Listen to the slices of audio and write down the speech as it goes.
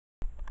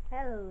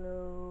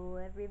Hello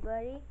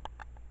everybody.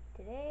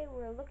 Today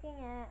we're looking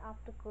at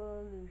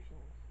optical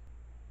illusions.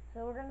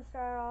 So we're going to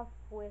start off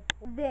with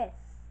this.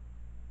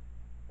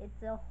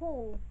 It's a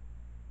hole,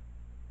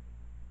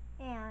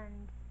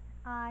 and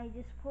I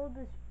just pulled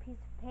this piece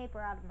of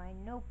paper out of my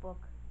notebook,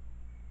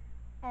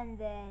 and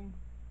then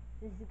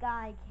this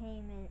guy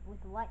came in with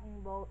a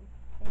lightning bolt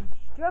and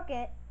struck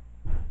it,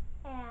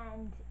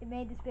 and it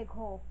made this big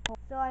hole.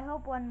 So I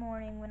hope one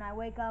morning when I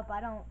wake up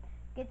I don't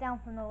get down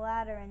from the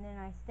ladder and then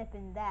I step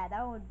in that.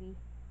 That would be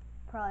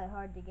probably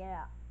hard to get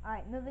out.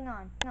 Alright, moving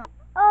on.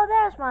 Oh,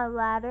 there's my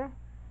ladder.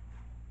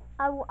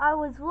 I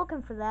was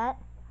looking for that.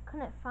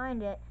 Couldn't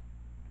find it.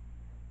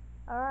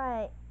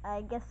 Alright,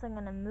 I guess I'm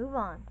gonna move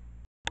on.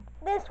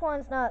 This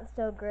one's not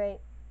so great,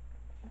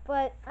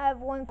 but I have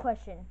one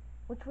question.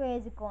 Which way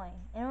is it going?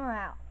 In or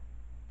out?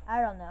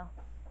 I don't know.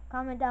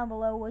 Comment down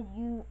below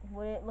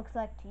what it looks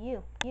like to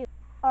you.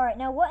 Alright,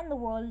 now what in the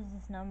world is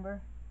this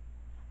number?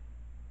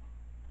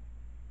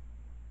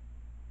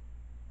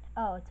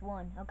 Oh, it's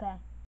 1. Okay.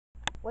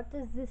 What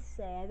does this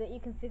say? I bet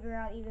you can figure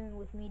out even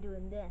with me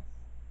doing this.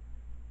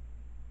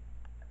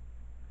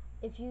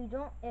 If you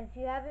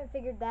haven't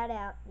figured that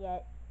out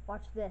yet,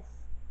 watch this.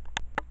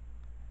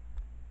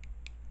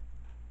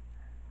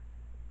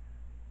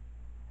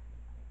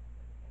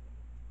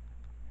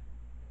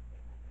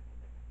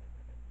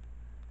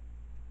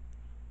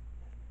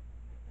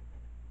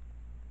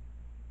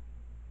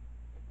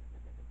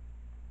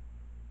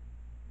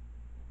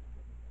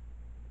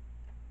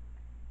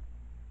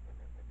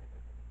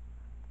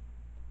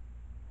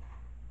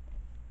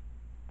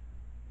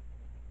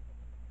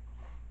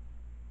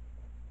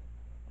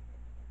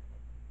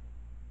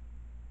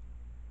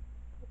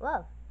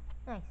 Love.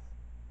 Nice.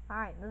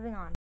 Alright, moving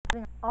on.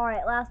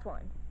 Alright, last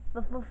one.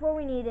 But before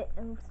we need it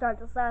and start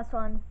this last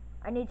one,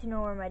 I need to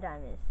know where my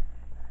dime is.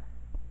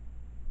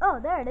 Oh,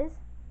 there it is.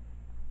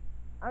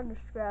 I'll just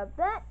grab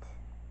that.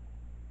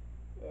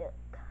 It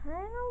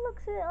kind of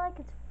looks at it like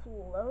it's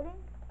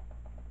floating.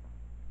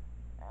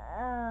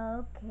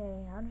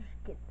 Okay, I'll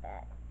just get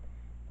that.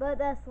 But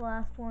that's the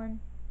last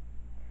one.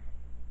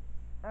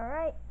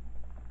 Alright.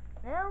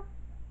 Now?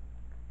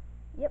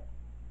 Yep.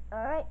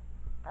 Alright.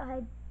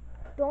 I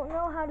don't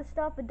know how to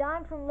stop a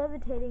dime from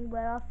levitating, but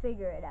I'll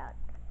figure it out.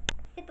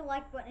 Hit the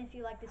like button if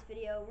you like this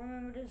video.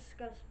 Remember to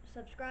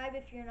subscribe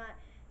if you're not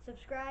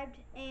subscribed.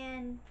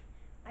 And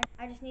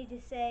I just need to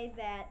say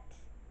that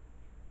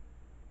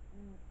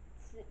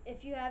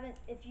if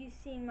you've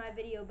seen my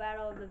video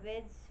Battle of the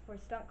Vids for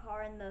Stunt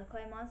Car and the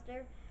Clay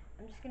Monster,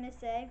 I'm just gonna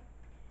say,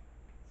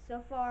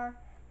 so far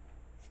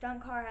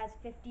Stunt Car has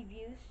 50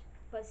 views,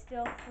 but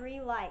still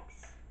 3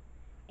 likes,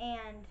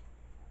 and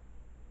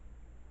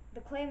the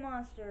Clay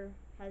Monster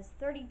has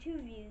 32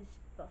 views,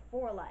 but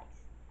 4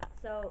 likes.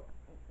 So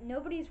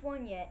nobody's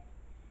won yet,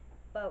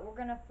 but we're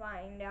gonna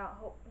find out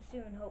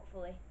soon,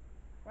 hopefully.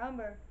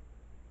 Remember,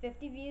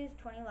 50 views,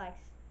 20 likes.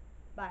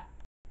 Bye.